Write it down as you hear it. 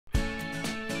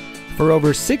For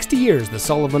over 60 years, the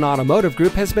Sullivan Automotive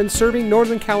Group has been serving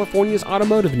Northern California's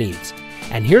automotive needs.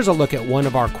 And here's a look at one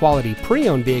of our quality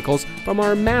pre-owned vehicles from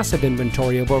our massive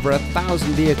inventory of over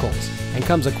 1,000 vehicles, and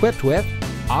comes equipped with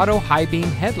auto high beam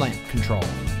headlamp control,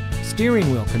 steering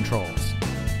wheel controls,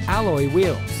 alloy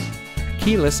wheels,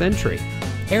 keyless entry,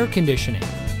 air conditioning,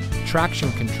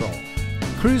 traction control,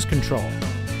 cruise control,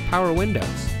 power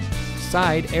windows,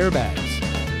 side airbags,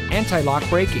 anti-lock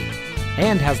braking,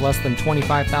 and has less than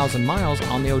 25,000 miles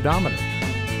on the odometer.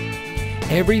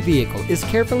 Every vehicle is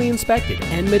carefully inspected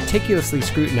and meticulously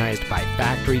scrutinized by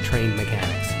factory-trained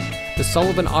mechanics. The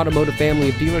Sullivan Automotive family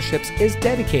of dealerships is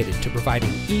dedicated to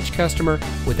providing each customer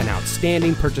with an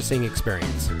outstanding purchasing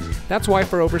experience. That's why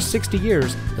for over 60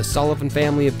 years, the Sullivan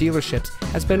family of dealerships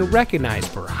has been recognized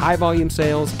for high-volume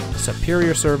sales,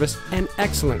 superior service, and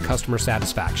excellent customer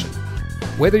satisfaction.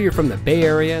 Whether you're from the Bay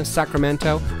Area,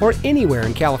 Sacramento, or anywhere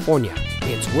in California,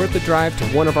 it's worth a drive to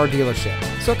one of our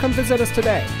dealerships. So come visit us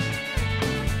today.